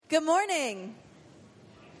Good morning.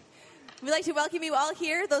 We'd like to welcome you all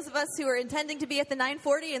here, those of us who are intending to be at the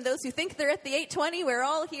 9:40 and those who think they're at the 8:20. We're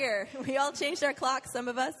all here. We all changed our clocks, some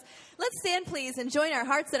of us. Let's stand, please, and join our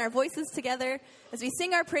hearts and our voices together as we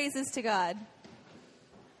sing our praises to God.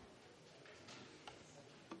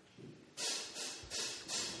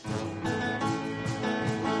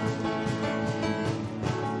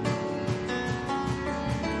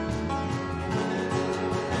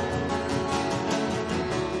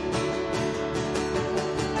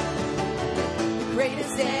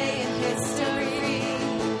 Greatest day in history.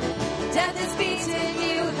 Death is beaten,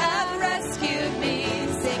 you have rescued me.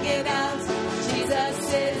 Sing it out, Jesus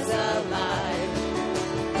is alive.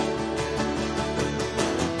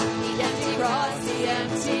 The empty cross, the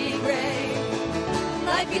empty grave.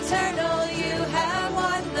 Life eternal, you have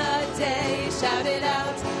won the day. Shout it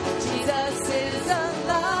out, Jesus is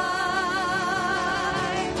alive.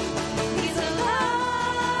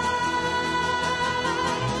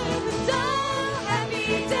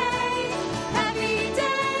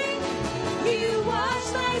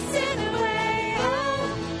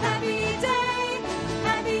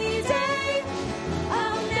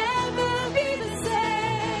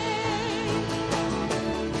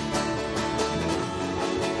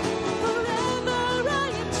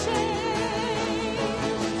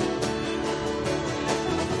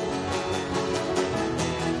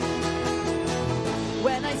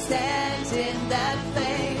 Stand in that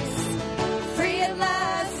place, free at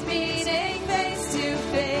last, meeting face to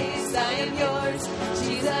face. I am yours,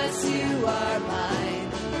 Jesus, you are mine.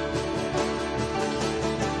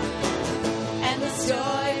 Endless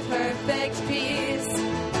joy, perfect peace,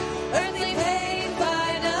 earthly pain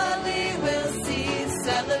finally will cease.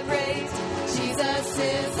 Celebrate, Jesus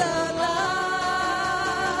is alive.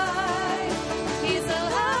 He's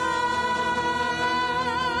alive.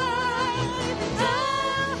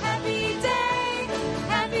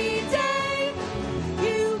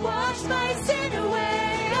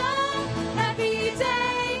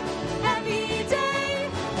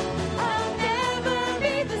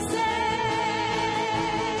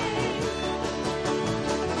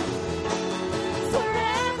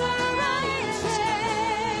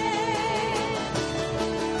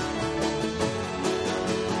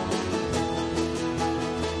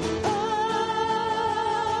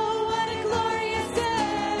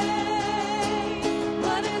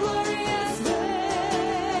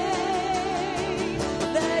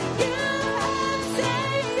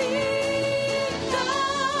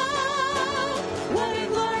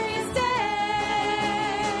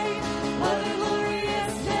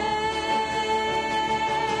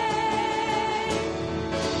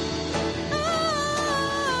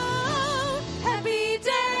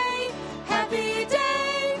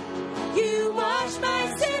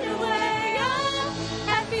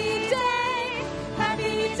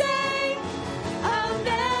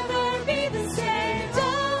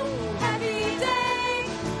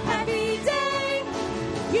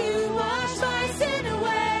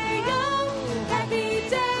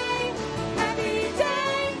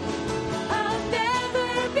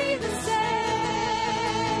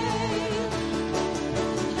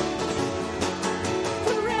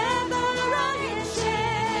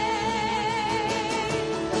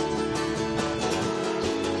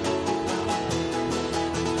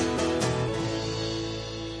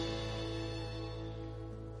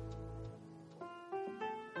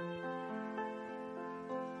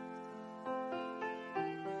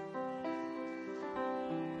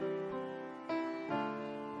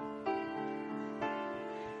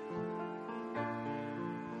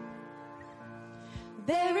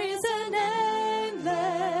 There is an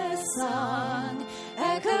endless song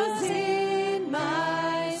echoes in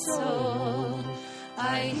my soul.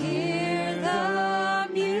 I hear the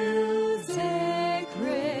music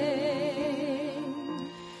ring,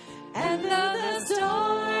 and though the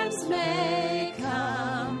storms may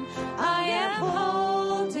come, I am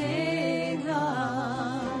holding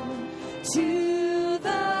on to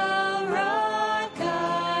the rock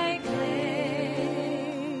I cling.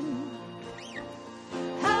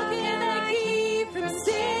 How can I keep from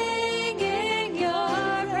singing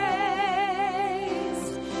your praise?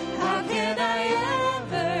 How can I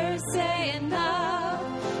ever say enough?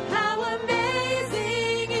 How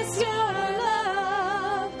amazing is your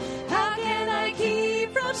love? How can I keep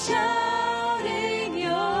from shouting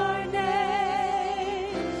your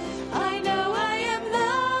name? I know I am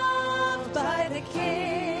loved by the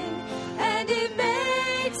King, and it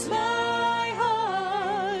makes my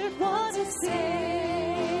heart want to sing.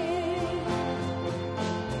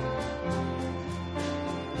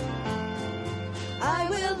 I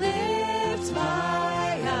will lift my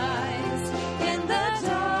eyes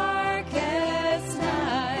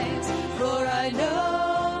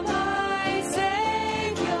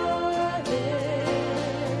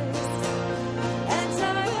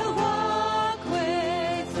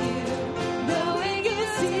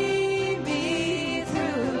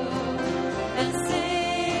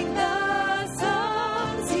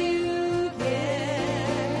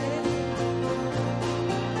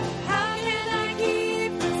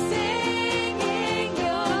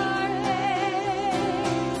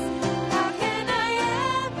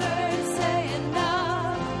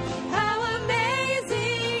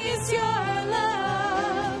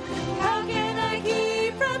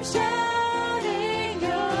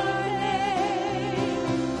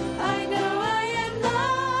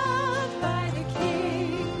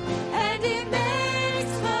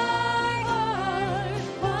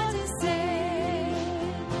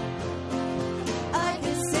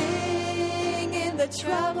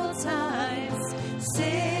joyful times.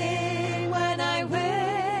 Sing when I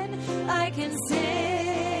win. I can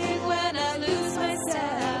sing when I lose my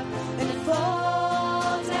step and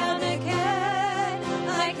fall down again.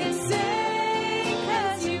 I can sing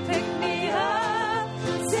 'cause you pick me up.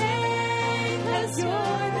 Sing 'cause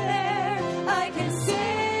you're there. I can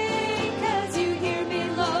sing 'cause you hear me,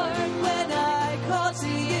 Lord, when I call to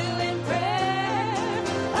you in prayer.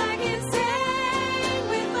 I can sing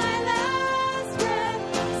with my last breath.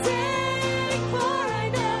 Sing, for I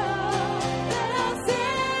know that I'll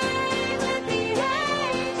sing with the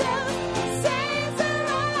angels. Saints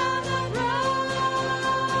around the throne.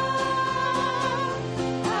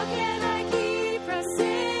 How can I keep from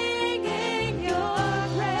singing your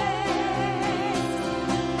praise?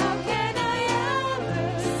 How can I ever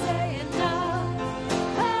say enough?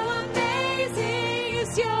 How amazing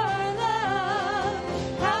is your love?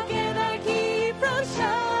 How can I keep from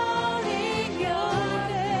shouting your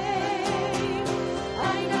name?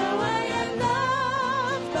 I know I am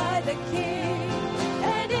loved by the King,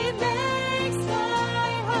 and it makes my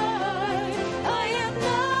heart. I am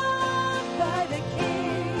loved by the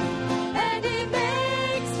King, and it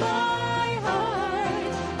makes my heart.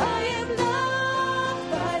 I am loved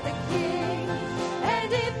by the King, and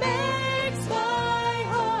it makes my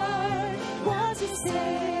heart want to sing.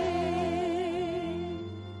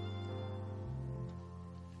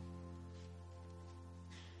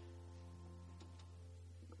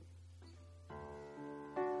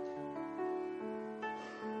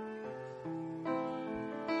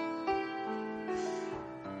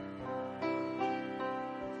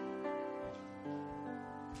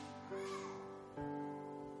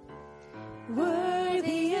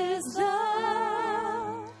 Worthy is the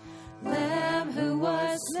Lamb who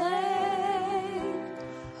was slain.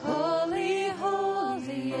 Holy,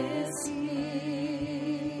 holy is He.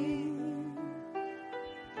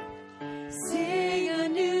 Sing a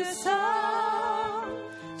new song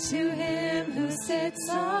to Him who sits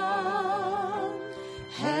on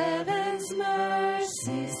heaven's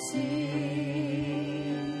mercy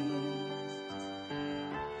seat.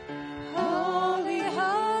 Holy,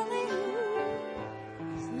 holy,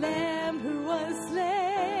 Lamb who was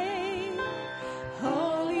slain.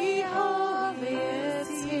 Holy, holy is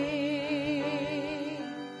He.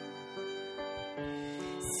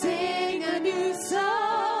 Sing a new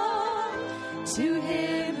song to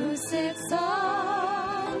Him who sits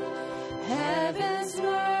on heaven's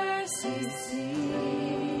mercy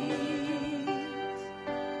seat.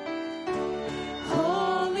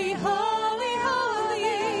 Holy, holy, holy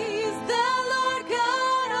is the Lord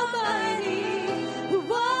God Almighty, who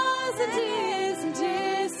was and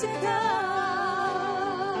is to come.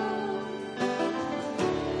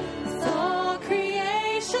 With all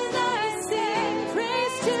creation I sing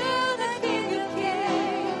praise to the King of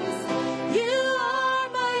Kings. You are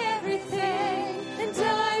my everything, and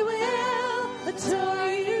I will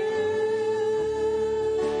adore you.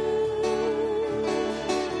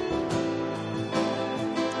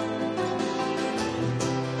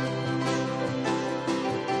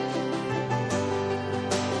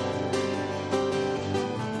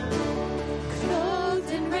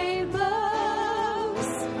 Clothed in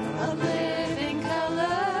rainbows of living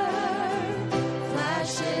color,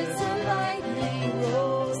 flashes of lightning,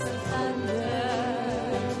 rolls of thunder.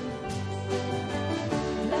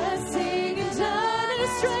 Blessing and honor,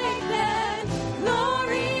 strength and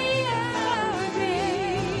glory and power be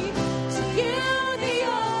to you, the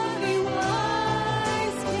only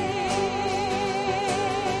wise King.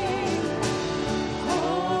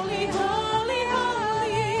 Holy, holy,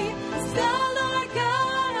 holy is the Lord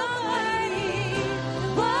God Almighty,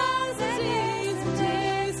 was and is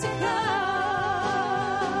to come.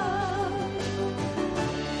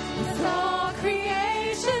 With all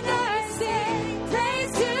creation I sing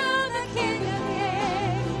praise to the King of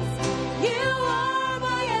Kings. You are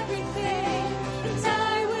my everything, and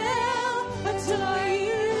I will adore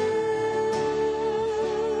you.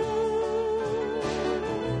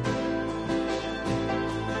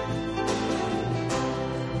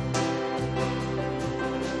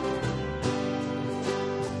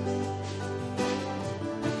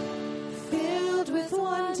 Filled with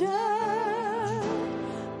wonder,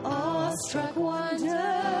 awestruck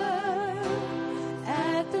wonder,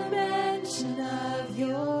 at the mention of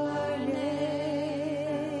your name.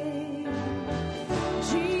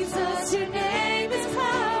 Jesus, your name is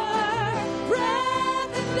power,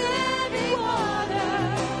 breath and living water,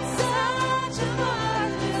 such a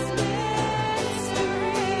marvelous mystery.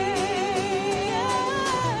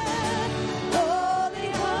 Holy,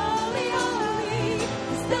 holy, holy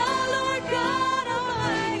is the Lord God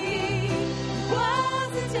Almighty,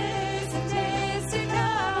 was and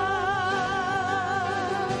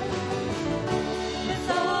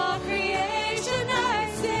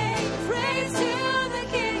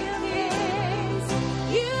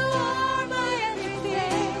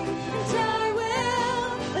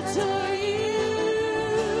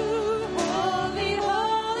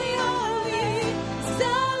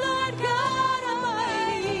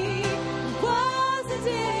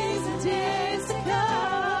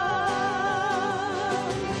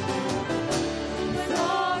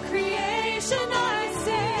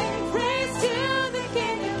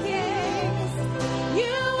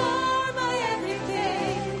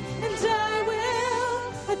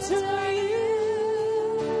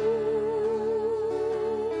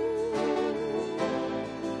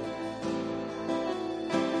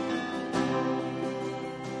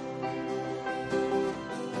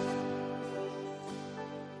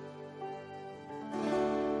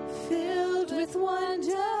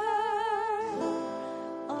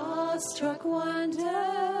awestruck wonder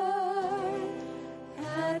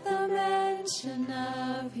at the mention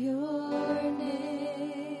of your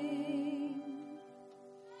name.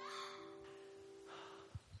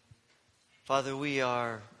 Father, we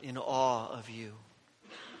are in awe of you.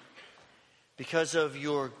 Because of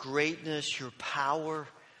your greatness, your power,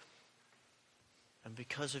 and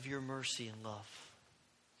because of your mercy and love.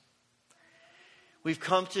 We've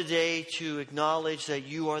come today to acknowledge that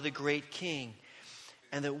you are the great King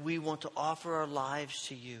and that we want to offer our lives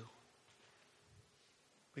to you.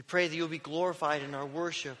 We pray that you'll be glorified in our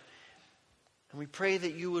worship, and we pray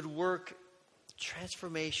that you would work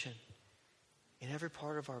transformation in every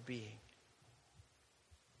part of our being.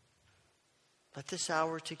 Let this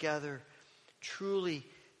hour together truly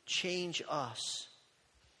change us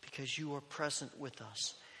because you are present with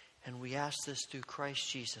us. And we ask this through Christ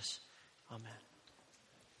Jesus. Amen.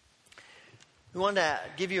 We want to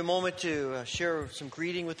give you a moment to share some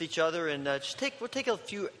greeting with each other, and we'll take a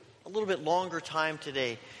little bit longer time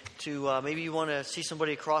today to maybe you want to see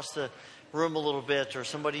somebody across the room a little bit, or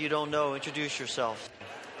somebody you don't know. Introduce yourself.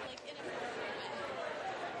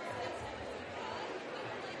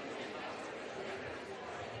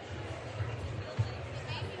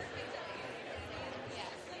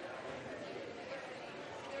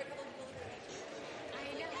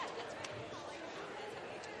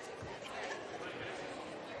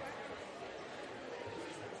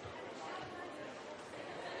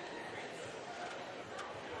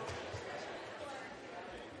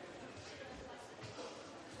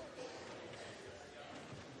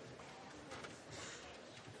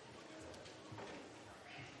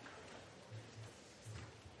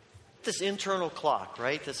 This internal clock,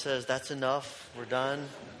 right, that says that's enough, we're done.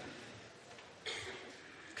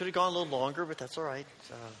 Could have gone a little longer, but that's all right.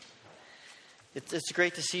 It's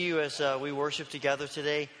great to see you as we worship together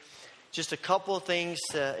today. Just a couple of things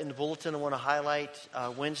in the bulletin I want to highlight.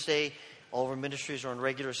 Wednesday, all of our ministries are on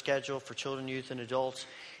regular schedule for children, youth, and adults.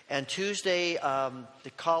 And Tuesday,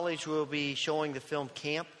 the college will be showing the film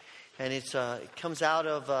Camp, and it comes out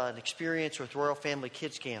of an experience with Royal Family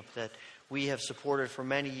Kids Camp that we have supported for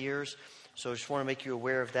many years. So I just want to make you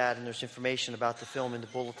aware of that, and there's information about the film in the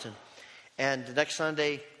bulletin. And the next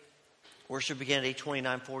Sunday, worship begins at 8:20,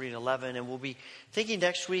 9:40, and 11. And we'll be thinking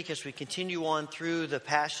next week as we continue on through the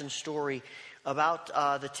Passion story about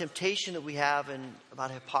the temptation that we have and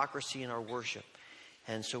about hypocrisy in our worship.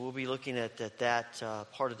 And so we'll be looking at that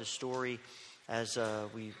part of the story as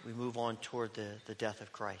we move on toward the death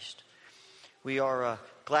of Christ. We are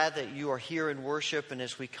glad that you are here in worship, and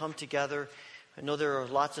as we come together, I know there are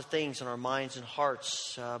lots of things in our minds and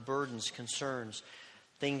hearts, burdens, concerns,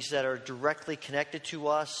 things that are directly connected to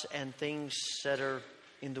us and things that are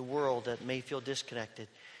in the world that may feel disconnected.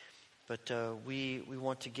 But we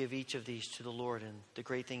want to give each of these to the Lord, and the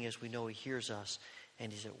great thing is we know He hears us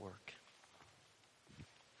and He's at work.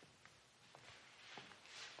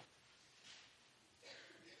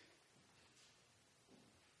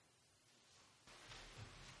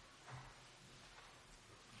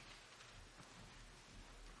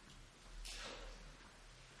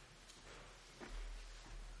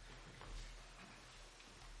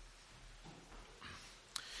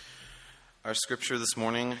 Our scripture this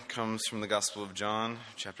morning comes from the Gospel of John,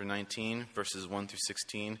 chapter 19, verses 1 through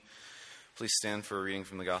 16. Please stand for a reading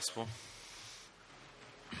from the Gospel.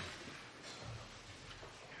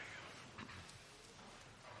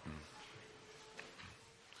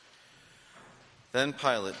 Then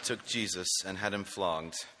Pilate took Jesus and had him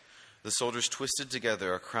flogged. The soldiers twisted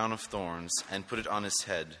together a crown of thorns and put it on his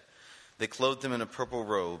head. They clothed him in a purple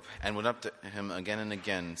robe and went up to him again and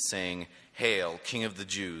again, saying, "Hail, King of the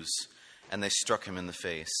Jews!" And they struck him in the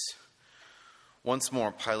face. Once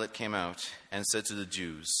more Pilate came out and said to the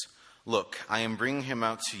Jews, "Look, I am bringing him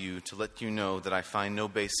out to you to let you know that I find no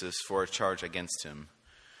basis for a charge against him."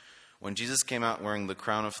 When Jesus came out wearing the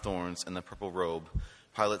crown of thorns and the purple robe,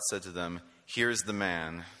 Pilate said to them, "Here is the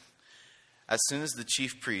man." As soon as the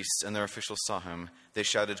chief priests and their officials saw him, they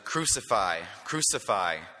shouted, "Crucify!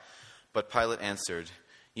 Crucify!" But Pilate answered,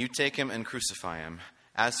 "You take him and crucify him.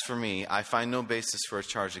 As for me, I find no basis for a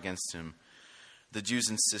charge against him." The Jews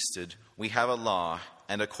insisted, "We have a law,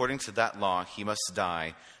 and according to that law he must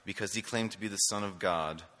die, because he claimed to be the Son of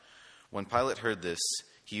God." When Pilate heard this,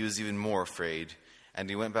 he was even more afraid, and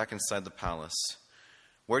he went back inside the palace.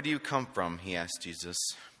 "Where do you come from?" he asked Jesus.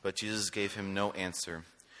 But Jesus gave him no answer.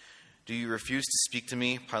 "Do you refuse to speak to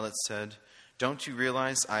me?" Pilate said. "Don't you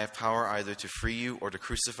realize I have power either to free you or to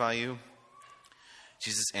crucify you?"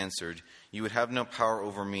 Jesus answered, "You would have no power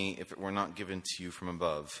over me if it were not given to you from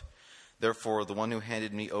above. Therefore, the one who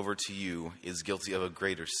handed me over to you is guilty of a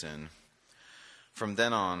greater sin." From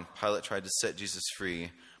then on, Pilate tried to set Jesus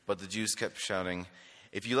free, but the Jews kept shouting,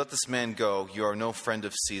 "If you let this man go, you are no friend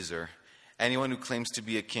of Caesar. Anyone who claims to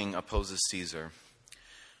be a king opposes Caesar."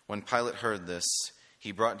 When Pilate heard this,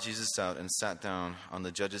 he brought Jesus out and sat down on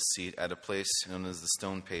the judge's seat at a place known as the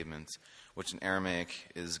Stone Pavement, which in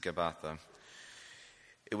Aramaic is Gabbatha.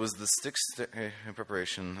 It was the sixth day in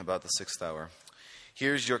preparation, about the 6th hour.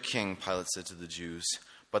 "Here's your king," Pilate said to the Jews.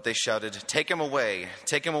 But they shouted, take him away,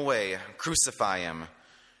 crucify him."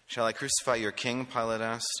 "Shall I crucify your king?" Pilate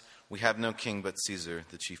asked. "We have no king but Caesar,"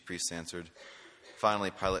 the chief priests answered.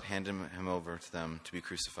 Finally, Pilate handed him over to them to be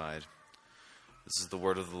crucified. This is the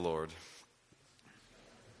word of the Lord.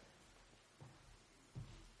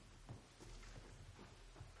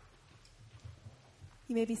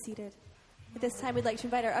 You may be seated. At this time, we'd like to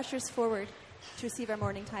invite our ushers forward to receive our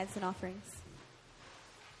morning tithes and offerings.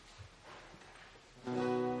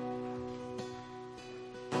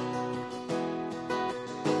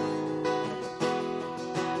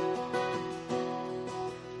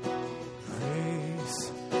 Grace,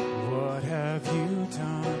 what have you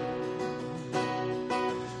done?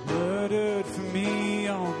 Murdered for me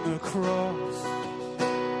on the cross,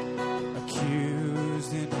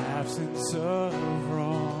 accused in absence of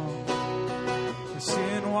wrong,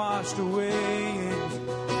 sin washed away in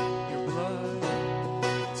your blood,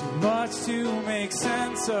 too much to make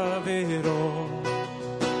sense of it all.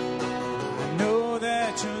 I know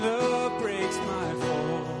that your love breaks my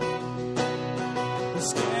fall. The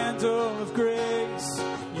scandal of grace,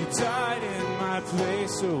 you died in my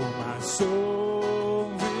place, so my soul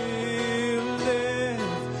will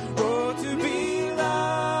live. Oh, to be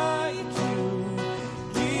like you,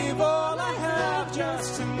 give all I have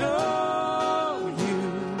just to know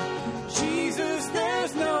you. Jesus,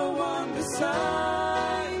 there's no one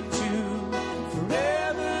beside you.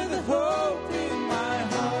 Forever the hope in my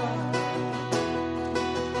heart.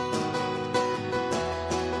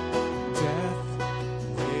 Death,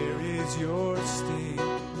 where is your sting?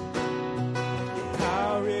 Your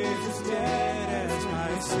power is as dead as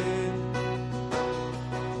my sin.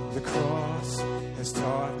 The cross has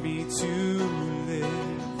taught me to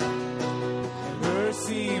live, and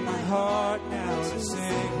mercy my heart now to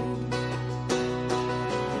sing.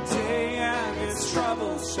 The day and its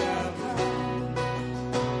troubles shall come.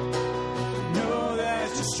 I know that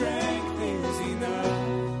your strength is enough.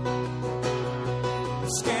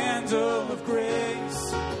 The scandal of grace,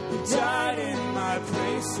 you died in my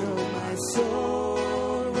place, so my soul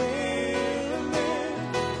will live.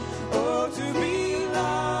 Oh, to be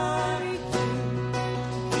like you,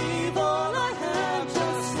 give all I have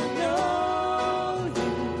just to know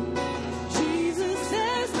you. Jesus,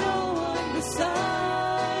 there's no one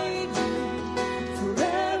beside you.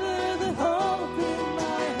 Forever the hope in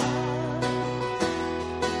my heart.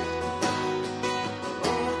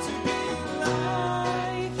 Oh, to be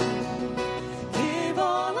like you, give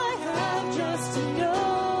all I have just to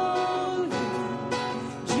know you.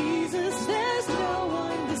 Jesus, there's no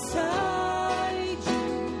one beside you.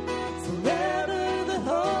 Forever the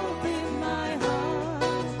hope in my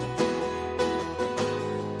heart.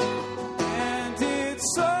 And it's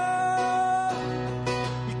so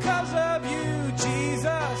because of you,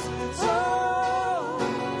 Jesus. It's so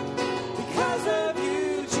because of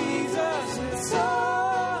you, Jesus. It's so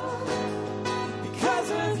because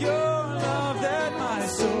of your love that my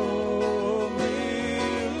soul will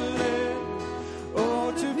live.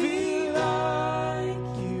 Oh, to be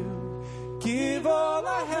like you, give all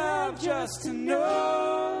I have just to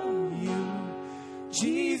know you.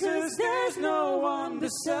 Jesus, there's no one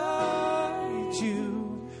beside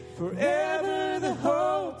you. Forever the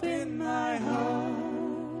hope in my heart.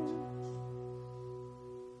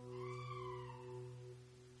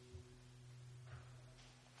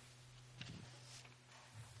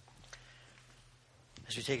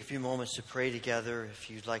 As we take a few moments to pray together, if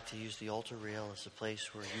you'd like to use the altar rail as a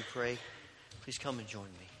place where you pray, please come and join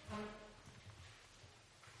me.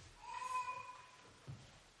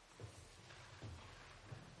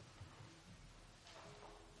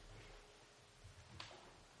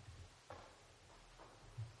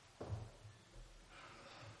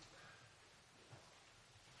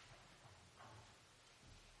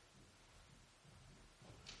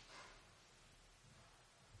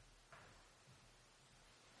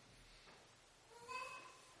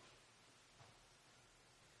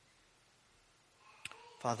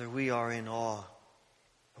 Father, we are in awe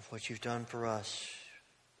of what you've done for us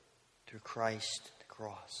through Christ, the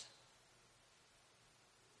cross.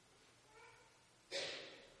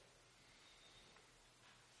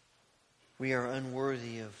 We are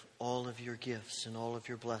unworthy of all of your gifts and all of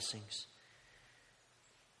your blessings.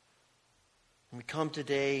 We come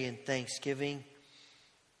today in thanksgiving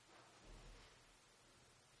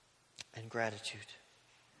and gratitude.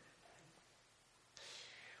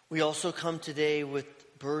 We also come today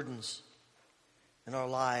with burdens in our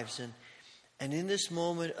lives. And in this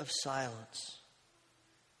moment of silence,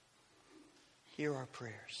 hear our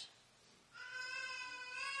prayers.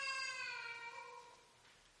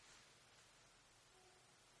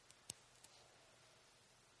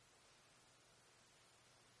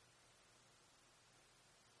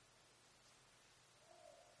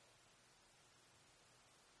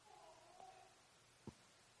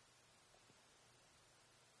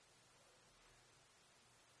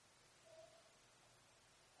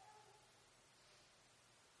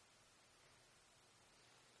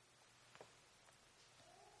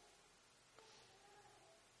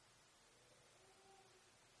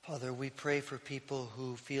 Father, we pray for people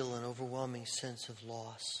who feel an overwhelming sense of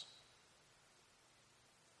loss,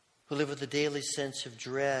 who live with a daily sense of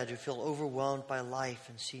dread, who feel overwhelmed by life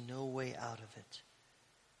and see no way out of it.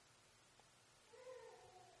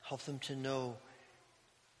 Help them to know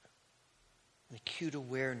an acute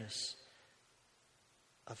awareness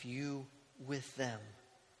of you with them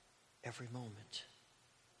every moment.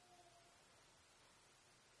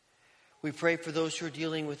 We pray for those who are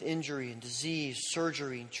dealing with injury and disease,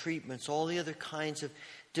 surgery and treatments, all the other kinds of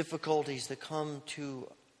difficulties that come to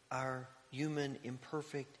our human,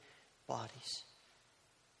 imperfect bodies.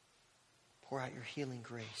 Pour out your healing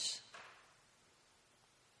grace.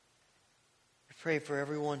 We pray for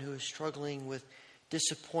everyone who is struggling with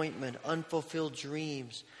disappointment, unfulfilled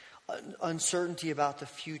dreams, uncertainty about the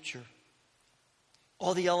future.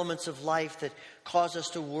 All the elements of life that cause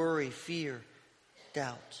us to worry, fear,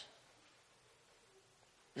 doubt.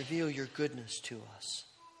 Reveal your goodness to us.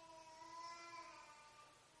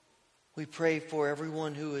 We pray for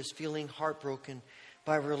everyone who is feeling heartbroken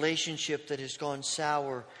by a relationship that has gone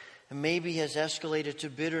sour and maybe has escalated to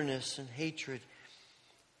bitterness and hatred.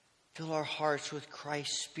 Fill our hearts with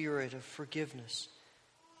Christ's spirit of forgiveness,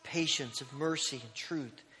 patience, of mercy and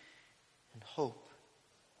truth, and hope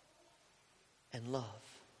and love.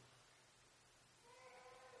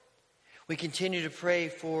 We continue to pray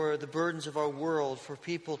for the burdens of our world, for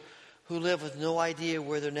people who live with no idea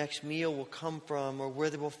where their next meal will come from or where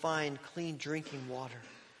they will find clean drinking water.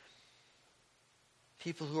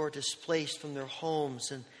 People who are displaced from their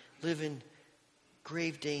homes and live in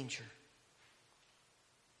grave danger.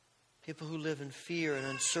 People who live in fear and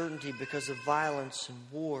uncertainty because of violence and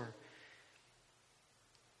war.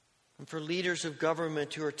 And for leaders of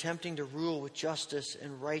government who are attempting to rule with justice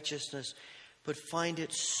and righteousness, but find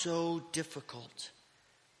it so difficult.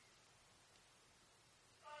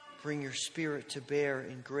 Bring your Spirit to bear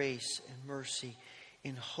in grace and mercy,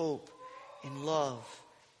 in hope, in love,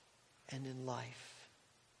 and in life.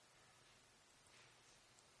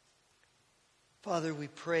 Father, we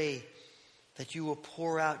pray that you will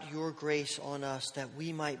pour out your grace on us, that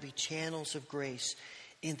we might be channels of grace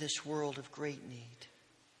in this world of great need.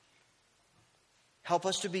 Help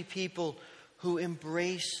us to be people who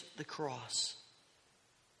embrace the cross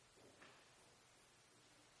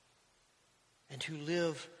and who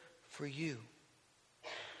live for you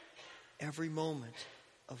every moment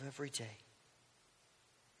of every day.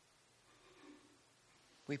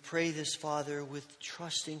 We pray this, Father, with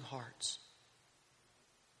trusting hearts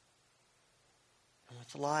and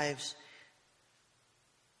with lives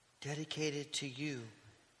dedicated to you,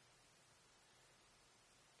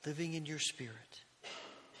 living in your Spirit.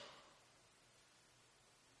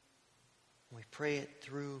 We pray it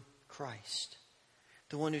through Christ,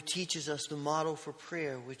 the one who teaches us the model for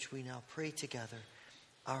prayer, which we now pray together.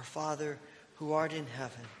 Our Father, who art in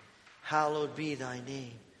heaven, hallowed be thy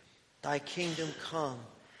name. Thy kingdom come,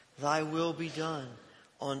 thy will be done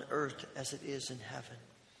on earth as it is in heaven.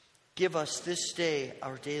 Give us this day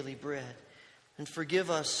our daily bread, and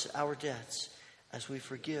forgive us our debts as we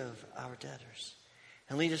forgive our debtors.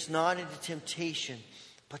 And lead us not into temptation,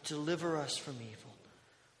 but deliver us from evil.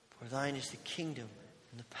 For thine is the kingdom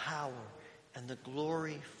and the power and the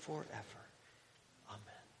glory forever.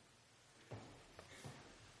 Amen.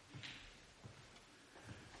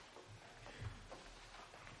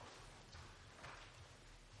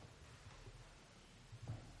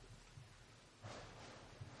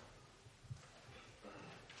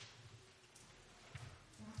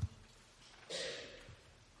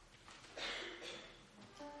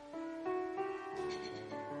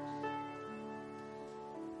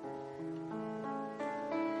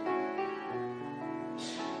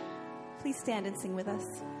 Please stand and sing with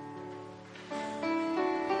us.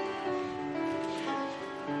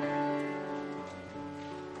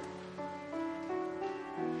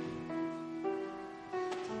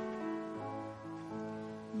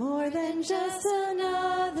 than just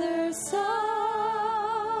another song,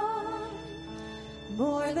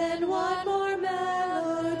 more than one more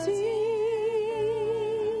melody.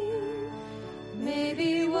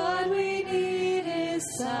 Maybe what we need is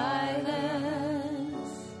silence.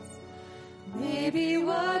 Maybe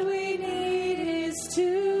what we need is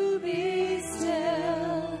to be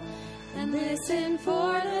still and listen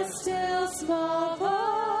for the still small voice.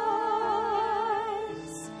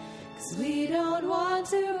 'Cause we don't want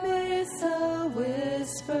to miss a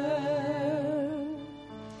whisper.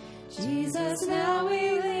 Jesus, now we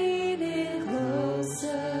lean in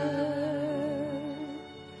closer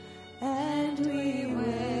and we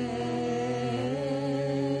wait.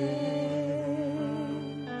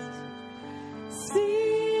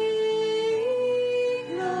 Speak,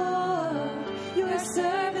 Lord, your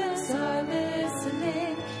servants are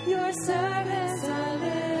listening. Your servants are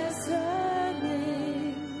listening.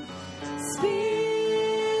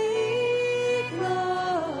 Speak,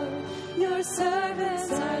 Lord, your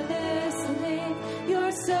servants are listening.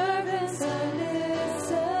 Your servants are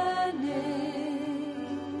listening.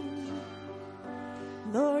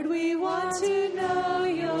 Lord, we want to know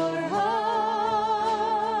your heart.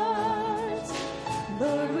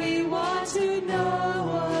 Lord, we want to know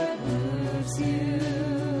what moves you,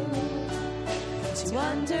 to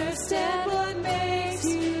understand what makes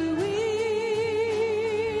you weep,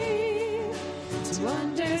 to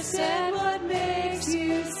understand what makes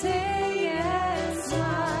you say and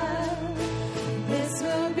smile. This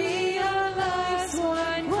will be our life's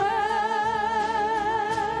one quest,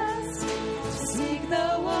 to seek the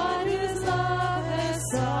one whose love has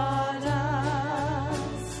sought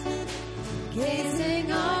us, gazing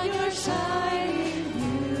on your shining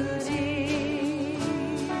beauty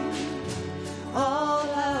all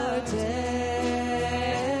our days.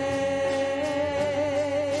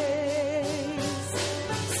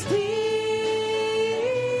 Speak,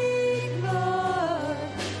 Lord,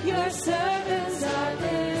 your servants are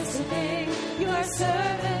listening. Your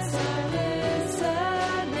servants are listening.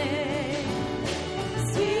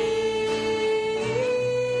 Speak,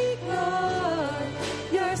 Lord,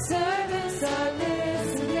 your servants are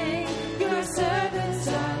listening. Your servants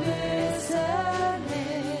are listening.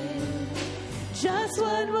 Just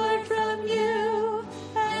one word from you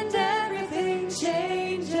and everything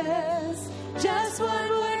changes. Just one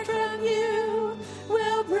word from you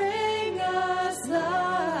will bring us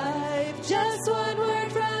life. Just one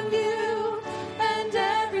word from you and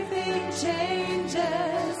everything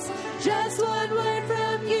changes. Just one word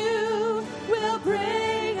from you will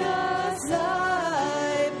bring us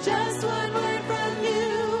life. Just one word from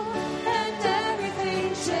you and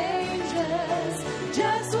everything changes.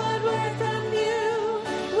 Just one word from you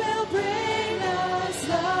will bring us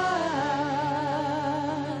life.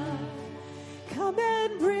 Come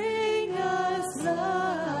and bring us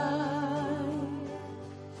life.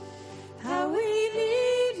 How we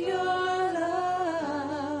need your life.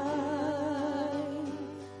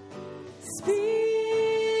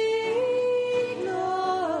 Speak,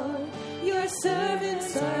 Lord, your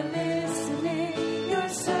servants are listening. Your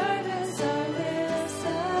servants are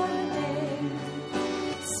listening.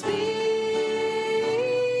 Speak,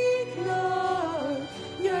 Lord,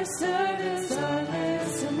 your servants are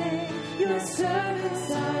listening. Your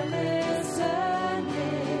servants are listening.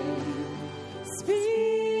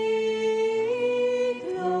 Speak,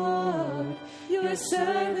 Lord, your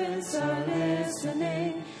servants are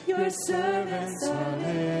listening. Your servants are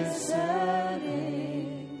listening.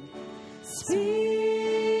 Speak,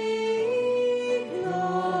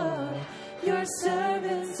 Lord, your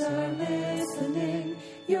servants are listening.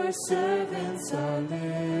 Your servants are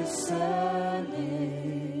listening.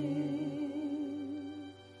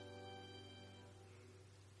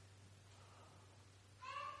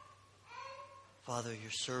 Father,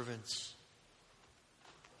 your servants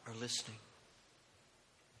are listening.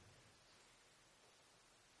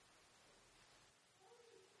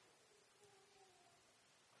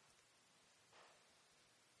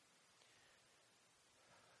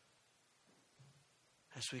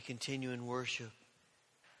 As we continue in worship,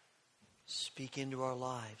 speak into our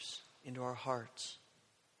lives, into our hearts,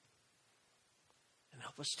 and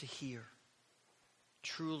help us to hear,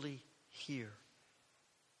 truly hear.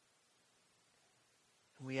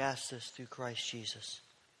 And we ask this through Christ Jesus.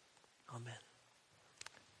 Amen.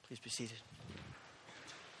 Please be seated.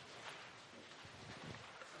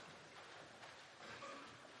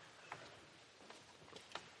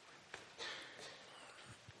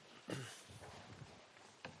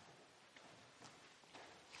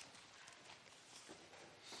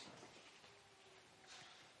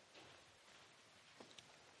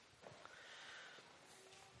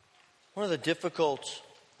 One of the difficult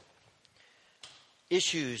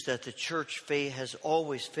issues that the church has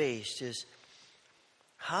always faced is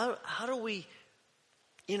how do we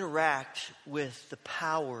interact with the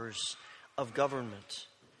powers of government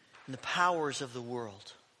and the powers of the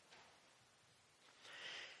world?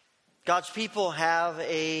 God's people have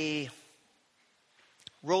a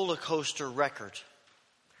roller coaster record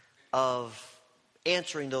of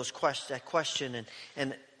answering that question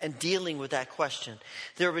and dealing with that question.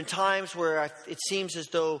 There have been times where it seems as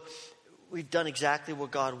though we've done exactly what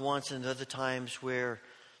God wants, and other times where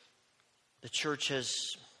the church has,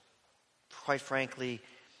 quite frankly,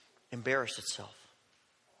 embarrassed itself.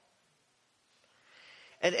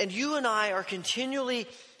 And you and I are continually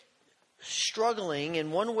struggling in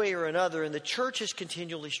one way or another, and the church is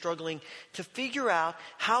continually struggling to figure out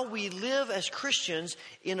how we live as Christians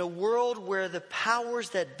in a world where the powers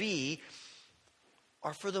that be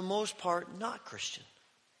are, for the most part, not Christian.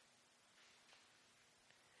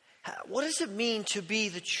 What does it mean to be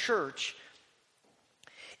the church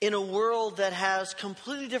in a world that has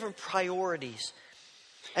completely different priorities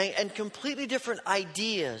and completely different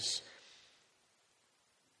ideas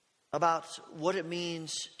about what it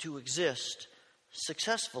means to exist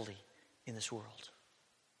successfully in this world?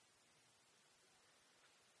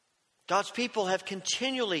 God's people have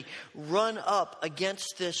continually run up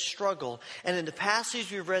against this struggle. And in the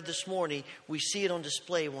passage we've read this morning, we see it on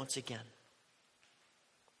display once again.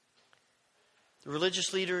 The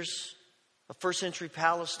religious leaders of first century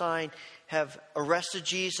Palestine have arrested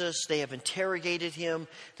Jesus. They have interrogated him.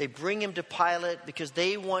 They bring him to Pilate because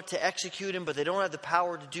they want to execute him, but they don't have the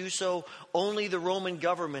power to do so. Only the Roman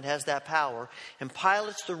government has that power. And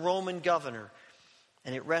Pilate's the Roman governor,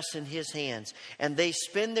 and it rests in his hands. And they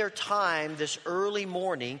spend their time this early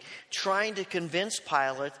morning trying to convince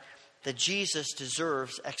Pilate that Jesus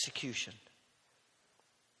deserves execution.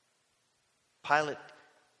 Pilate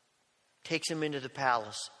takes him into the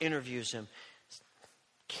palace, interviews him,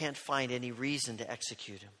 can't find any reason to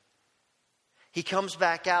execute him. He comes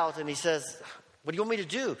back out and he says, "What do you want me to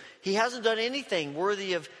do? He hasn't done anything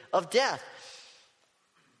worthy of death."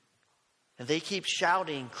 And they keep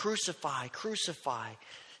shouting, "Crucify, crucify."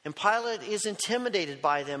 And Pilate is intimidated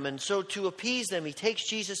by them, and so to appease them, he takes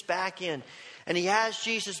Jesus back in, and he has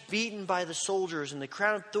Jesus beaten by the soldiers and the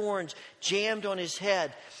crown of thorns jammed on his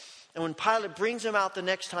head. And when Pilate brings him out the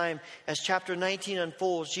next time, as chapter 19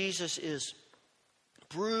 unfolds, Jesus is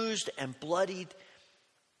bruised and bloodied.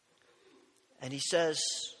 And he says,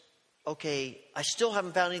 "Okay, I still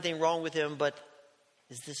haven't found anything wrong with him, but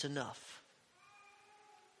is this enough?"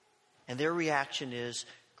 And their reaction is,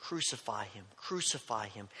 "Crucify him, crucify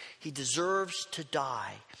him. He deserves to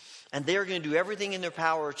die." And they're going to do everything in their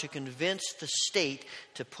power to convince the state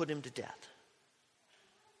to put him to death.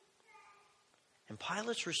 And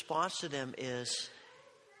Pilate's response to them is,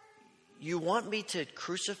 "You want me to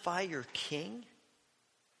crucify your king?"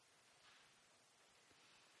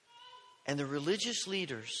 And the religious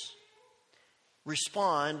leaders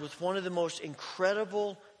respond with one of the most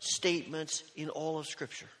incredible statements in all of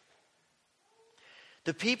Scripture.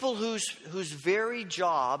 The people whose very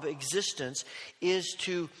job, existence, is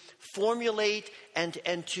to formulate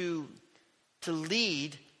and to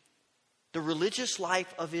lead the religious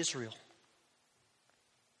life of Israel,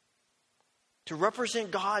 to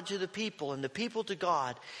represent God to the people and the people to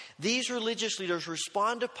God, these religious leaders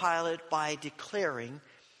respond to Pilate by declaring,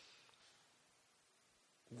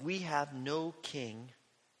 "We have no king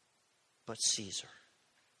but Caesar."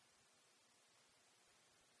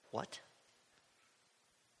 What?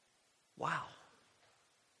 Wow.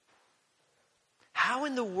 How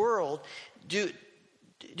in the world do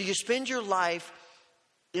you spend your life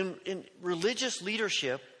in religious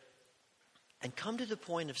leadership and come to the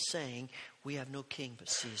point of saying, "We have no king but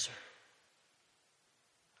Caesar"?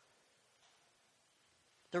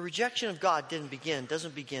 The rejection of God doesn't begin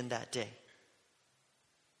that day.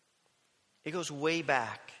 It goes way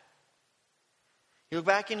back. You look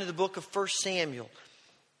back into the book of 1 Samuel,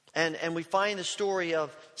 and we find the story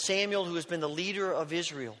of Samuel, who has been the leader of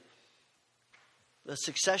Israel, the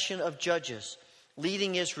succession of judges,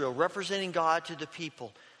 leading Israel, representing God to the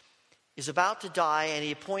people, is about to die, and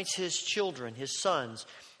he appoints his children, his sons,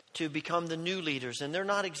 to become the new leaders, and they're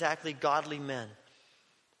not exactly godly men.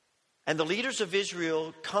 And the leaders of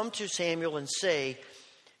Israel come to Samuel and say,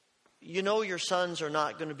 "You know your sons are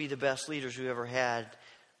not going to be the best leaders we ever had,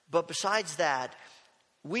 but besides that,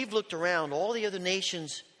 we've looked around, all the other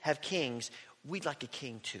nations have kings, we'd like a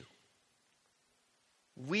king too.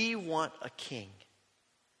 We want a king."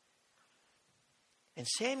 And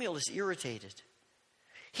Samuel is irritated.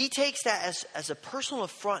 He takes that as a personal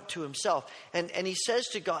affront to himself. And he says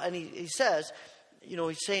to God, and he says,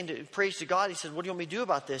 he's saying praise to God. He says, what do you want me to do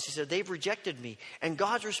about this? He said, they've rejected me. And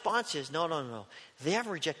God's response is, no. They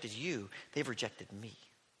haven't rejected you. They've rejected me.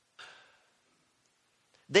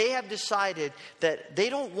 They have decided that they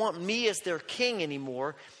don't want me as their king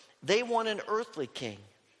anymore. They want an earthly king.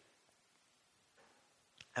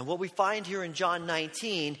 And what we find here in John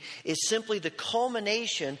 19 is simply the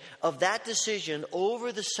culmination of that decision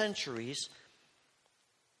over the centuries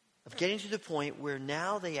of getting to the point where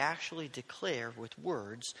now they actually declare with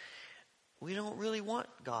words, we don't really want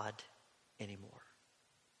God anymore.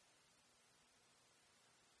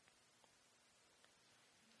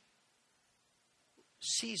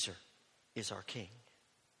 Caesar is our king.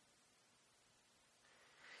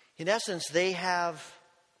 In essence, they have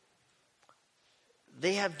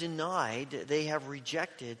denied, they have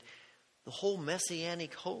rejected the whole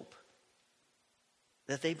messianic hope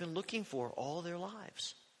that they've been looking for all their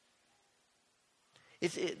lives.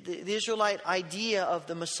 The Israelite idea of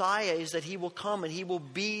the Messiah is that he will come and he will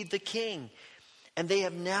be the king. And they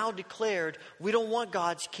have now declared, we don't want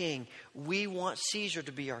God's king. We want Caesar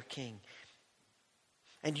to be our king.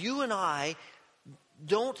 And you and I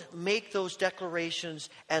don't make those declarations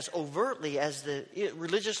as overtly as the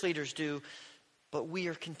religious leaders do, but we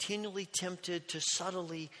are continually tempted to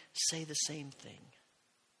subtly say the same thing.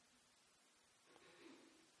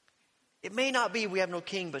 It may not be we have no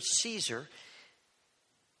king but Caesar.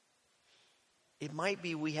 It might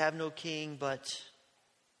be we have no king but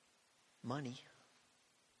money.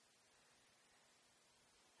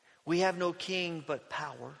 We have no king but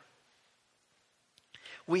power.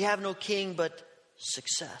 We have no king but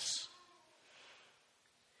success.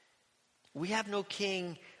 We have no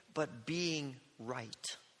king but being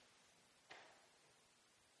right.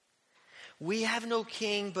 We have no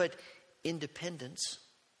king but independence.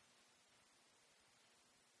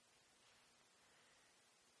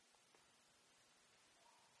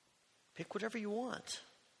 Pick whatever you want.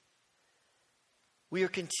 We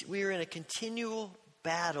are in a continual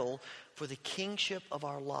battle for the kingship of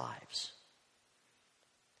our lives.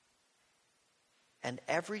 And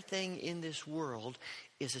everything in this world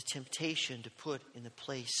is a temptation to put in the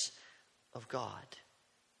place of God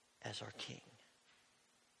as our king.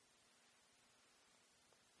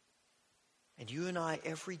 And you and I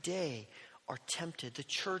every day are tempted. The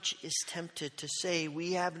church is tempted to say,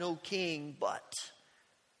 we have no king but.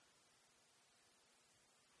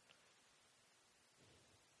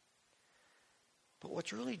 But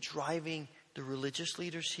what's really driving the religious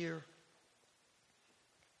leaders here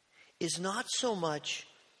is not so much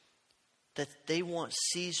that they want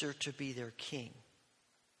Caesar to be their king,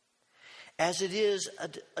 as it is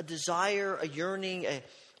a desire, a yearning,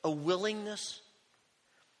 a willingness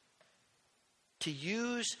to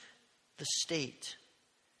use the state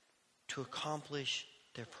to accomplish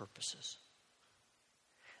their purposes.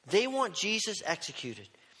 They want Jesus executed.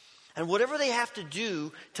 And whatever they have to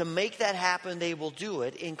do to make that happen, they will do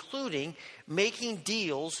it, including making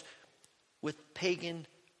deals with pagan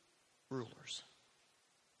rulers.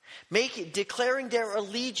 Declaring their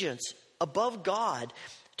allegiance above God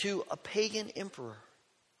to a pagan emperor.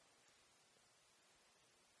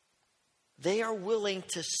 They are willing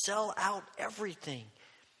to sell out everything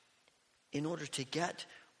in order to get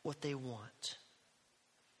what they want.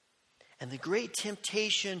 And the great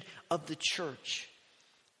temptation of the church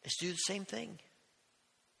is to do the same thing.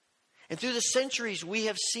 And through the centuries, we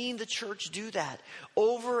have seen the church do that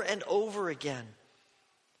over and over again.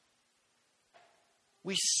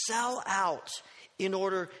 We sell out in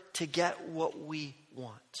order to get what we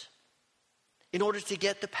want. In order to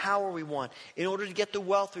get the power we want. In order to get the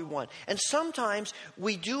wealth we want. And sometimes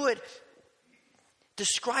we do it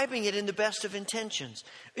describing it in the best of intentions.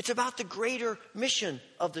 It's about the greater mission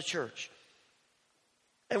of the church.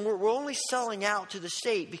 And we're only selling out to the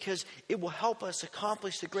state because it will help us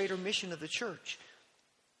accomplish the greater mission of the church.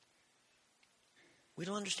 We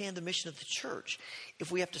don't understand the mission of the church if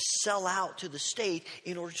we have to sell out to the state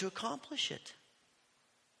in order to accomplish it.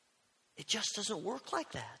 It just doesn't work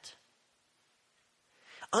like that.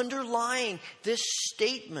 Underlying this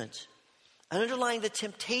statement, and underlying the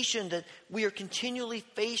temptation that we are continually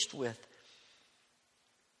faced with,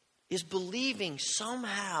 is believing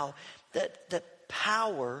somehow that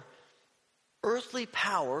power, earthly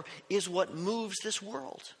power, is what moves this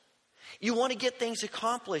world. You want to get things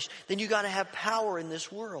accomplished, then you got to have power in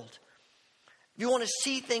this world. If you want to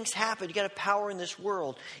see things happen, you got to have power in this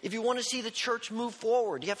world. If you want to see the church move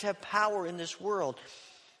forward, you have to have power in this world.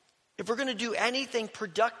 If we're going to do anything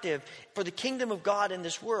productive for the kingdom of God in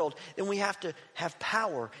this world, then we have to have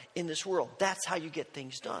power in this world. That's how you get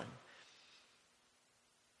things done.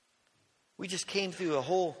 We just came through a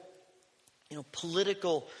whole,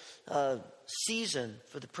 political season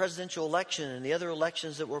for the presidential election and the other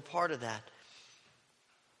elections that were part of that.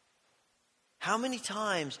 How many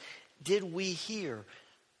times did we hear,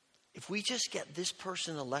 if we just get this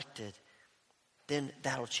person elected, then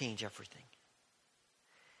that'll change everything?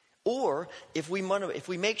 Or if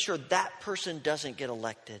we make sure that person doesn't get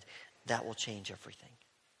elected, that will change everything.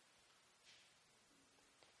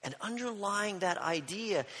 And underlying that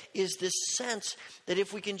idea is this sense that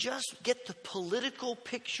if we can just get the political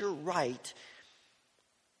picture right,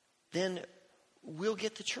 then we'll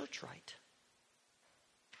get the church right.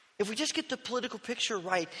 If we just get the political picture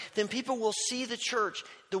right, then people will see the church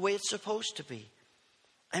the way it's supposed to be.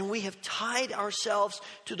 And we have tied ourselves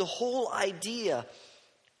to the whole idea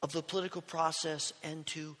of the political process and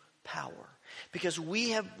to power. Because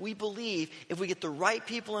we believe if we get the right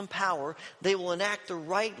people in power, they will enact the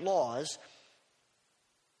right laws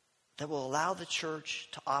that will allow the church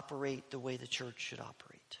to operate the way the church should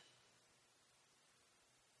operate.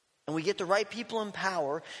 And we get the right people in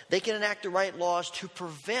power, they can enact the right laws to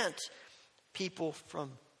prevent people from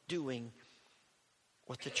doing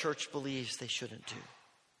what the church believes they shouldn't do.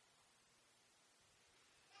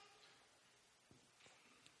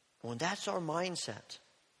 When that's our mindset,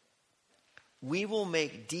 we will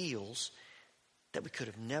make deals that we could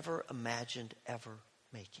have never imagined ever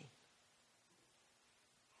making.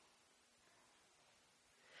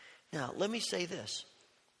 Now, let me say this.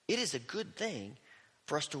 It is a good thing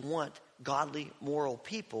for us to want godly, moral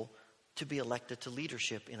people to be elected to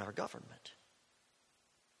leadership in our government.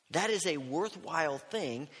 That is a worthwhile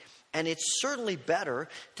thing, and it's certainly better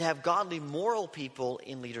to have godly, moral people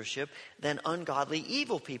in leadership than ungodly,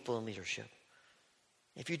 evil people in leadership.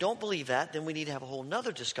 If you don't believe that, then we need to have a whole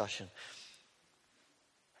nother discussion.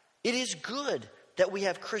 It is good that we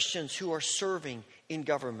have Christians who are serving in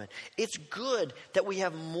government. It's good that we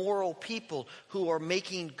have moral people who are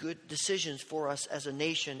making good decisions for us as a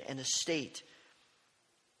nation and a state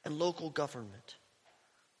and local government.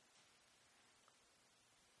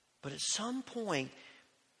 But at some point,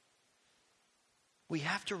 we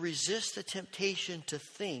have to resist the temptation to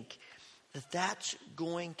think that that's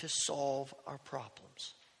going to solve our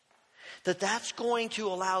problems. That that's going to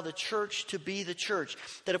allow the church to be the church.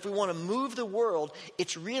 That if we want to move the world,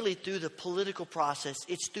 it's really through the political process.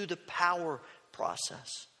 It's through the power process.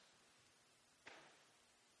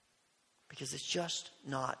 Because it's just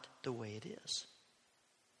not the way it is.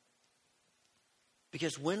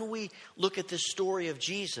 Because when we look at this story of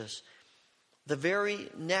Jesus, the very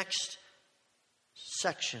next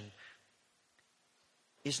section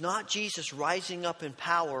is not Jesus rising up in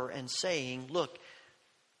power and saying, look,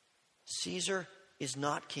 Caesar is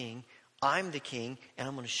not king, I'm the king, and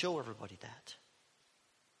I'm going to show everybody that.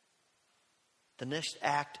 The next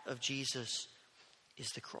act of Jesus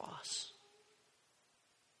is the cross.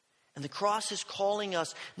 And the cross is calling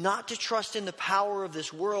us not to trust in the power of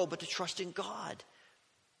this world, but to trust in God.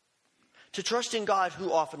 To trust in God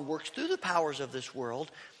who often works through the powers of this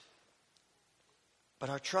world. But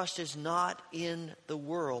our trust is not in the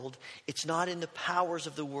world. It's not in the powers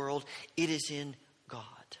of the world. It is in God.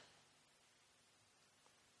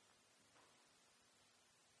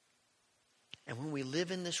 And when we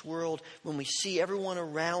live in this world, when we see everyone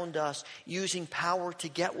around us using power to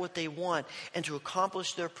get what they want and to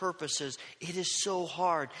accomplish their purposes, it is so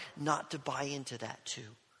hard not to buy into that too.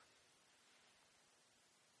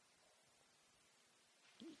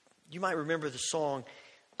 You might remember the song.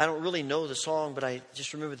 I don't really know the song, but I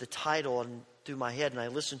just remember the title and through my head, and I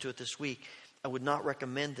listened to it this week. I would not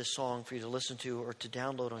recommend this song for you to listen to or to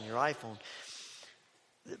download on your iPhone.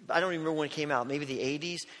 I don't even remember when it came out, maybe the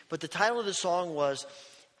 80s. But the title of the song was,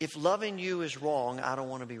 If Loving You Is Wrong, I Don't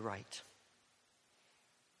Want to Be Right.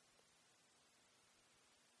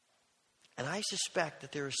 And I suspect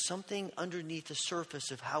that there is something underneath the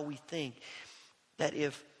surface of how we think that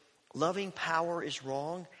if loving power is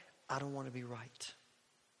wrong, I don't want to be right.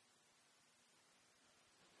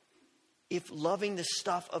 If loving the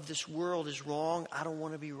stuff of this world is wrong, I don't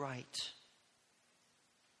want to be right.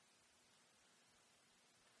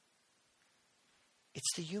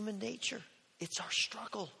 It's the human nature. It's our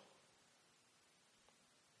struggle.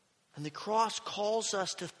 And the cross calls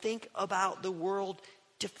us to think about the world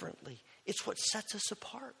differently. It's what sets us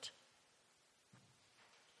apart.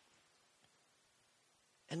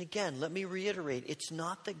 And again, let me reiterate, it's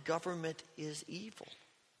not that government is evil.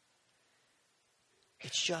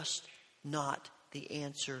 It's just not the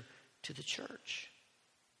answer to the church.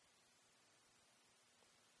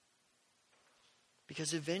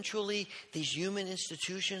 Because eventually these human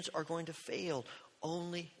institutions are going to fail.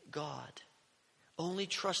 Only God, only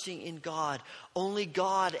trusting in God, only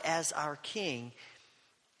God as our King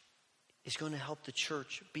is going to help the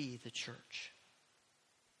church be the church.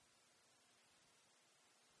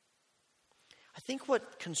 I think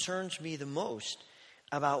what concerns me the most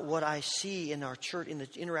about what I see in our church, in the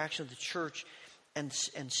interaction of the church and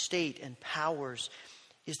state and powers,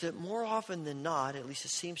 is that more often than not, at least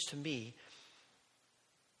it seems to me,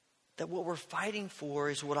 that what we're fighting for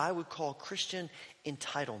is what I would call Christian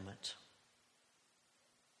entitlement.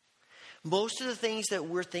 Most of the things that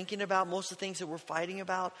we're thinking about, most of the things that we're fighting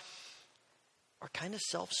about are kind of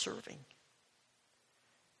self-serving.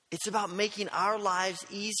 It's about making our lives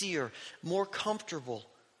easier, more comfortable.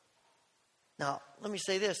 Now, let me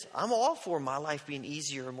say this. I'm all for my life being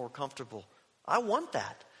easier and more comfortable. I want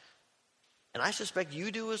that. And I suspect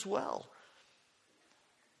you do as well.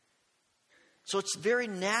 So it's very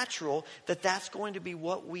natural that that's going to be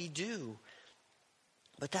what we do.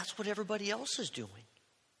 But that's what everybody else is doing.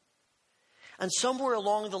 And somewhere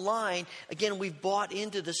along the line, again, we've bought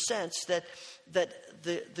into the sense that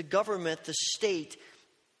the government, the state,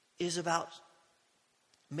 is about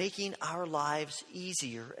making our lives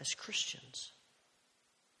easier as Christians.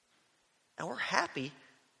 And we're happy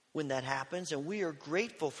when that happens, and we are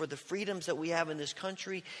grateful for the freedoms that we have in this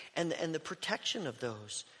country and the protection of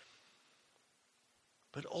those.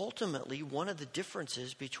 But ultimately, one of the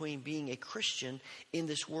differences between being a Christian in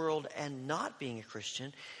this world and not being a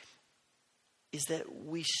Christian is that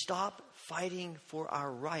we stop fighting for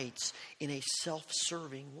our rights in a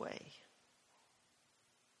self-serving way.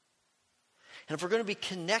 And if we're going to be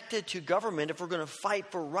connected to government, if we're going to fight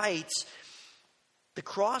for rights, the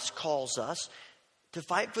cross calls us to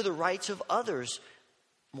fight for the rights of others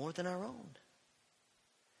more than our own.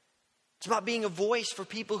 It's about being a voice for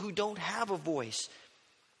people who don't have a voice.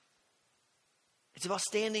 It's about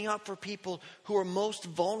standing up for people who are most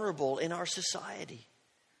vulnerable in our society.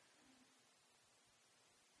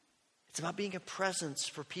 It's about being a presence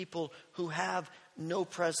for people who have no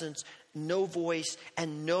presence, no voice,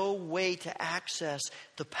 and no way to access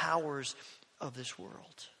the powers of this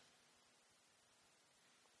world.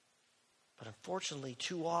 But unfortunately,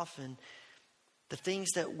 too often, the things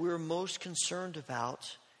that we're most concerned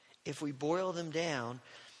about, if we boil them down,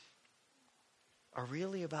 are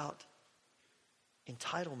really about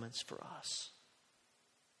entitlements for us.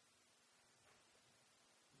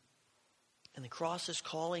 And the cross is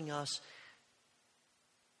calling us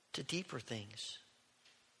to deeper things,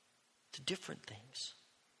 to different things.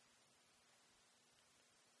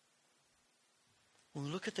 When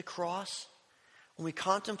we look at the cross, when we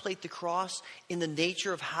contemplate the cross in the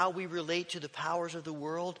nature of how we relate to the powers of the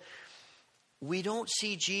world, we don't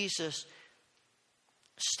see Jesus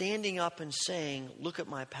standing up and saying, "Look at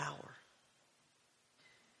my power."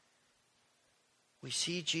 We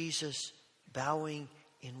see Jesus bowing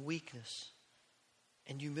in weakness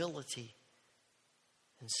and humility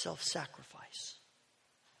and self-sacrifice.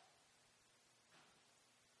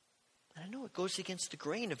 And I know it goes against the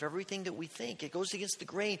grain of everything that we think. It goes against the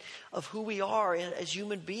grain of who we are as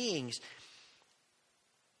human beings.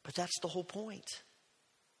 But that's the whole point.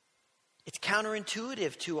 It's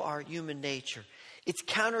counterintuitive to our human nature. It's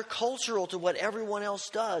countercultural to what everyone else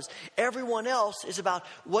does. Everyone else is about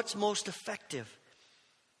what's most effective.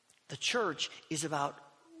 The church is about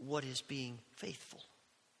what is being faithful.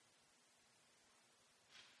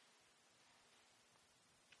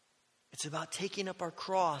 It's about taking up our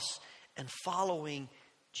cross and following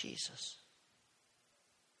Jesus.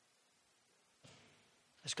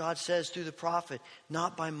 As God says through the prophet,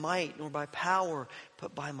 "Not by might nor by power,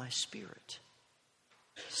 but by my Spirit,"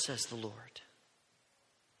 says the Lord.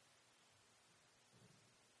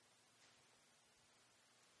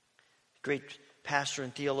 Great pastor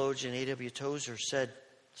and theologian A.W. Tozer said,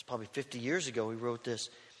 it's probably 50 years ago he wrote this,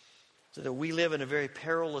 so that we live in a very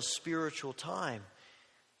perilous spiritual time.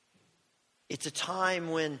 It's a time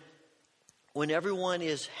when everyone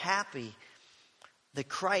is happy that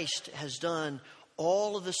Christ has done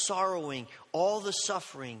all of the sorrowing, all the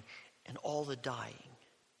suffering, and all the dying.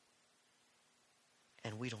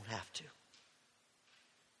 And we don't have to.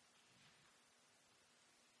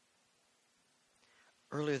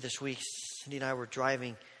 Earlier this week, Cindy and I were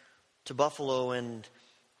driving to Buffalo, and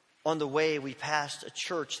on the way we passed a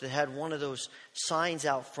church that had one of those signs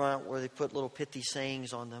out front where they put little pithy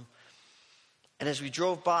sayings on them. And as we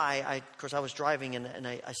drove by, I was driving, and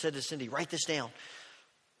I said to Cindy, "Write this down."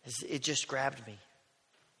 It just grabbed me.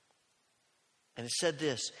 And it said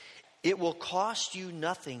this: "It will cost you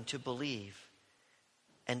nothing to believe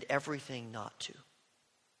and everything not to."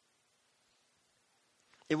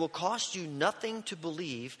 It will cost you nothing to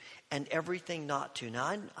believe and everything not to.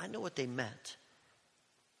 Now, I know what they meant.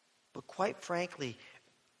 But quite frankly,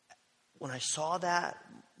 when I saw that,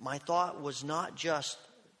 my thought was not just,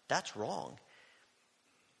 that's wrong,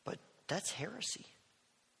 but that's heresy.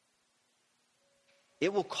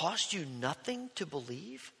 It will cost you nothing to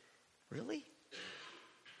believe? Really?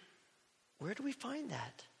 Where do we find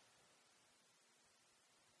that?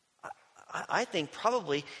 I think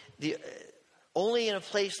probably only in a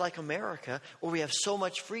place like America where we have so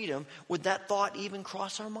much freedom would that thought even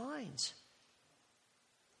cross our minds.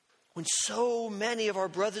 When so many of our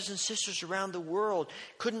brothers and sisters around the world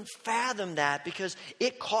couldn't fathom that because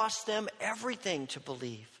it cost them everything to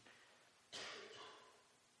believe.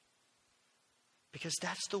 Because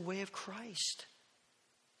that's the way of Christ.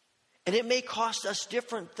 And it may cost us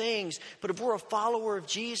different things, but if we're a follower of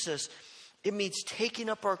Jesus, it means taking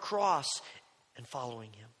up our cross and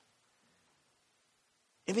following him.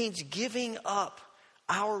 It means giving up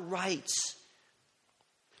our rights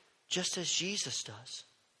just as Jesus does.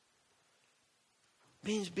 It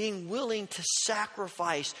means being willing to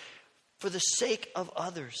sacrifice for the sake of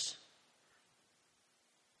others.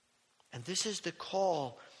 And this is the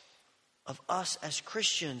call of us as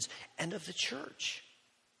Christians and of the church.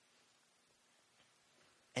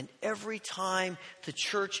 And every time the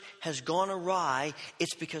church has gone awry,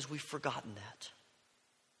 it's because we've forgotten that.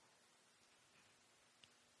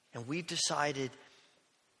 And we've decided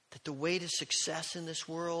that the way to success in this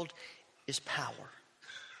world is power.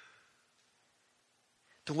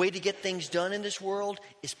 The way to get things done in this world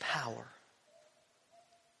is power.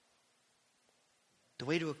 The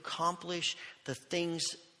way to accomplish the things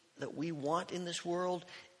that we want in this world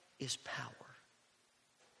is power.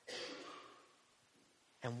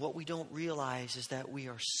 And what we don't realize is that we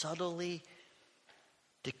are subtly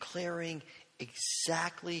declaring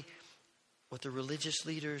exactly what the religious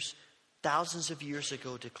leaders thousands of years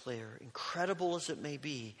ago declare. Incredible as it may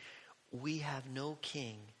be, we have no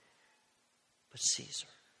king but Caesar.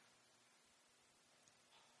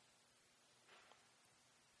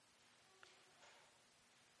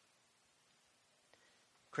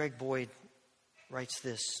 Greg Boyd writes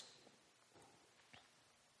this.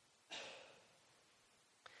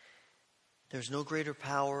 There's no greater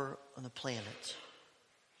power on the planet.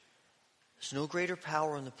 There's no greater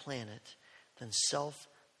power on the planet than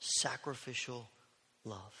self-sacrificial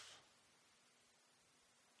love.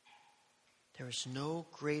 There is no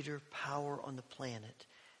greater power on the planet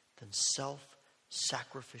than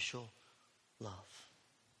self-sacrificial love.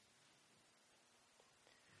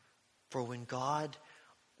 For when God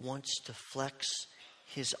wants to flex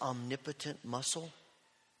his omnipotent muscle,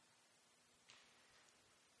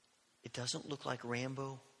 it doesn't look like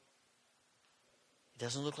Rambo. It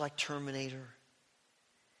doesn't look like Terminator.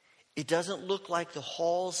 It doesn't look like the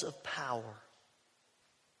halls of power.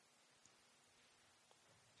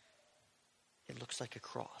 It looks like a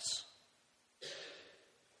cross.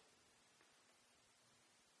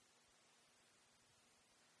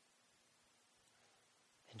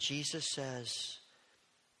 And Jesus says,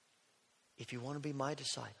 if you want to be my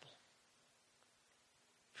disciple,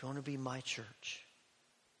 if you want to be my church,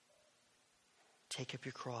 take up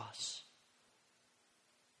your cross.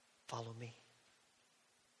 Follow me.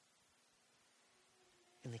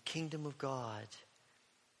 In the kingdom of God,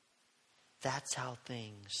 that's how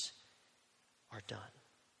things are done.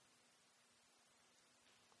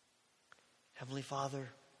 Heavenly Father,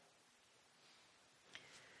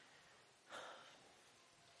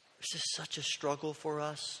 this is such a struggle for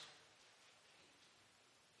us.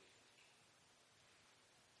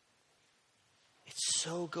 It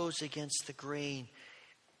so goes against the grain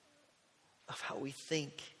of how we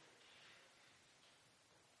think.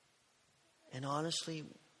 And honestly,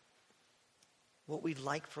 what we'd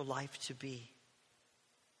like for life to be.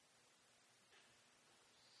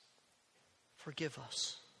 Forgive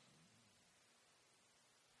us.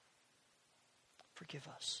 Forgive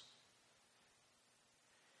us.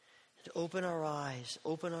 And open our eyes,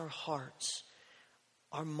 open our hearts,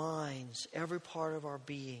 our minds, every part of our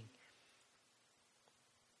being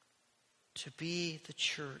to be the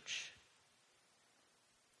church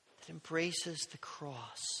that embraces the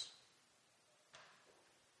cross.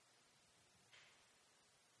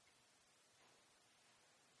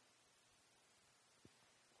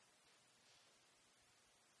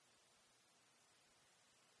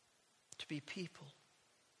 To be people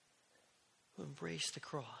who embrace the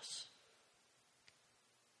cross.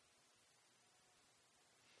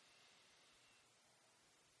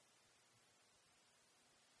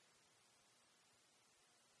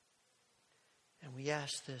 And we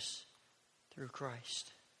ask this through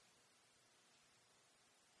Christ.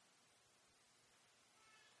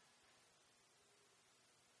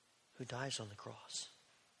 who dies on the cross.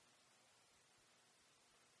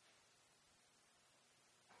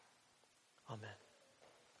 Amen.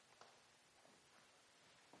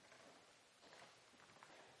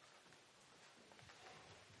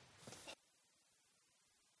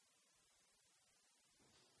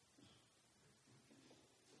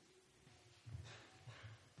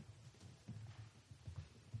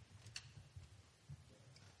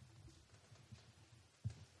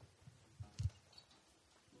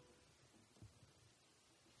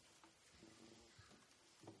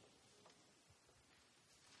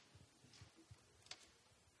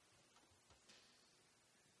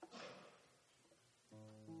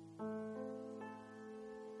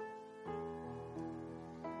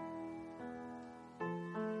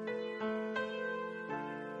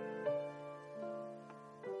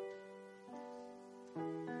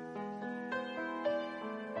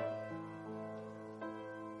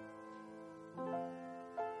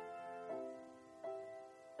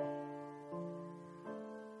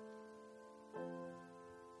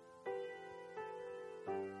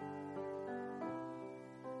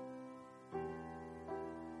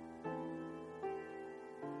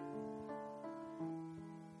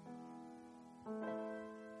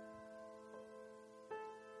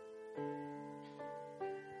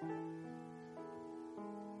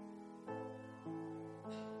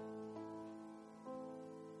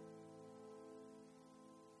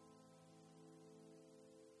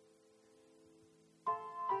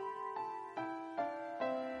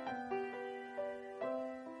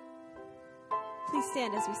 Please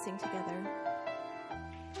stand as we sing together.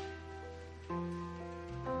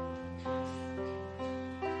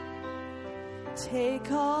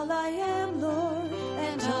 Take all I am, Lord,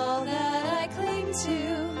 and all that I cling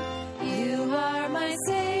to. You are my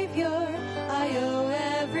Savior, I owe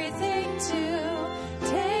everything to.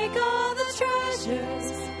 Take all the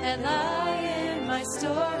treasures and lie in my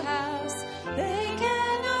storehouse. They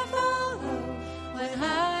cannot follow when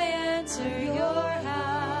I enter your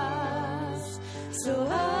house. So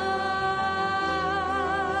I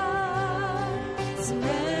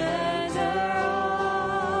surrender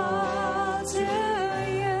all to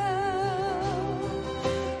you.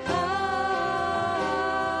 I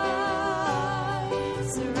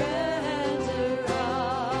surrender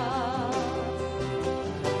all.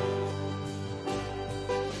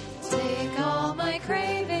 Take all my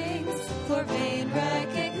cravings for vain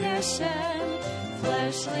recognition,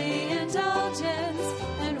 fleshly indulgence,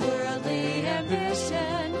 and worldly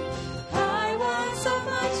ambition. I want so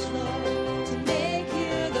much, Lord, to make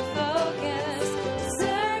you the focus, to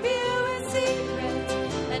serve you in secret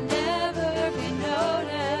and never be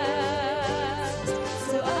noticed.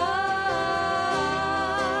 So I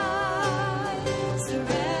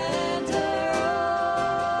surrender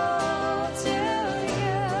all to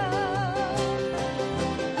you.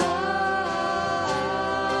 I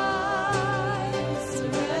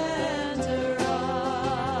surrender all.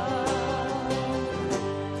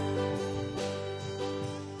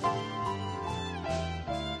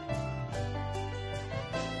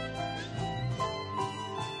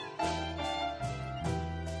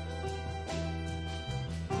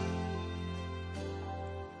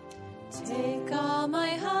 Take all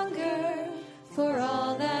my hunger for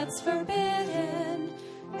all that's forbidden,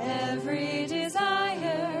 every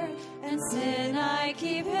desire and sin I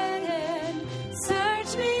keep hidden.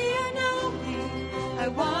 Search me and know me, I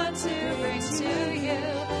want to bring to you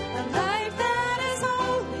a life that is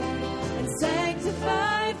holy and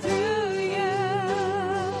sanctified through you.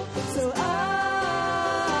 So I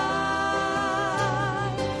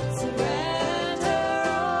surrender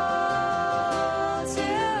all to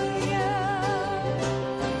you.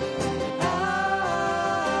 I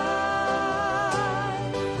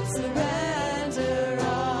surrender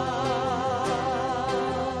all.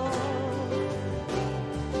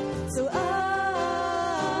 So I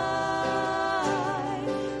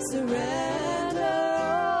surrender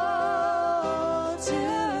all to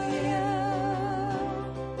you.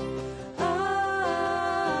 I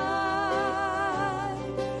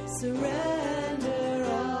surrender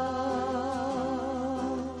all.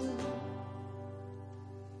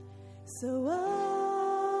 So I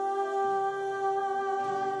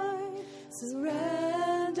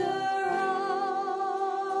surrender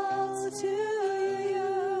all to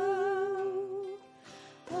you.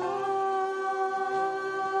 I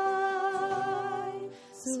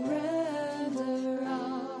surrender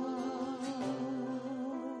all.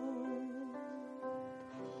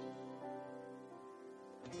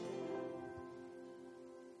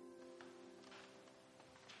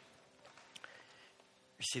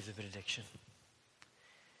 Receive the benediction.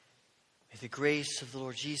 May the grace of the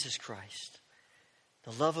Lord Jesus Christ,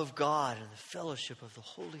 the love of God, and the fellowship of the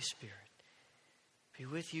Holy Spirit be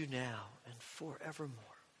with you now and forevermore.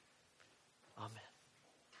 Amen.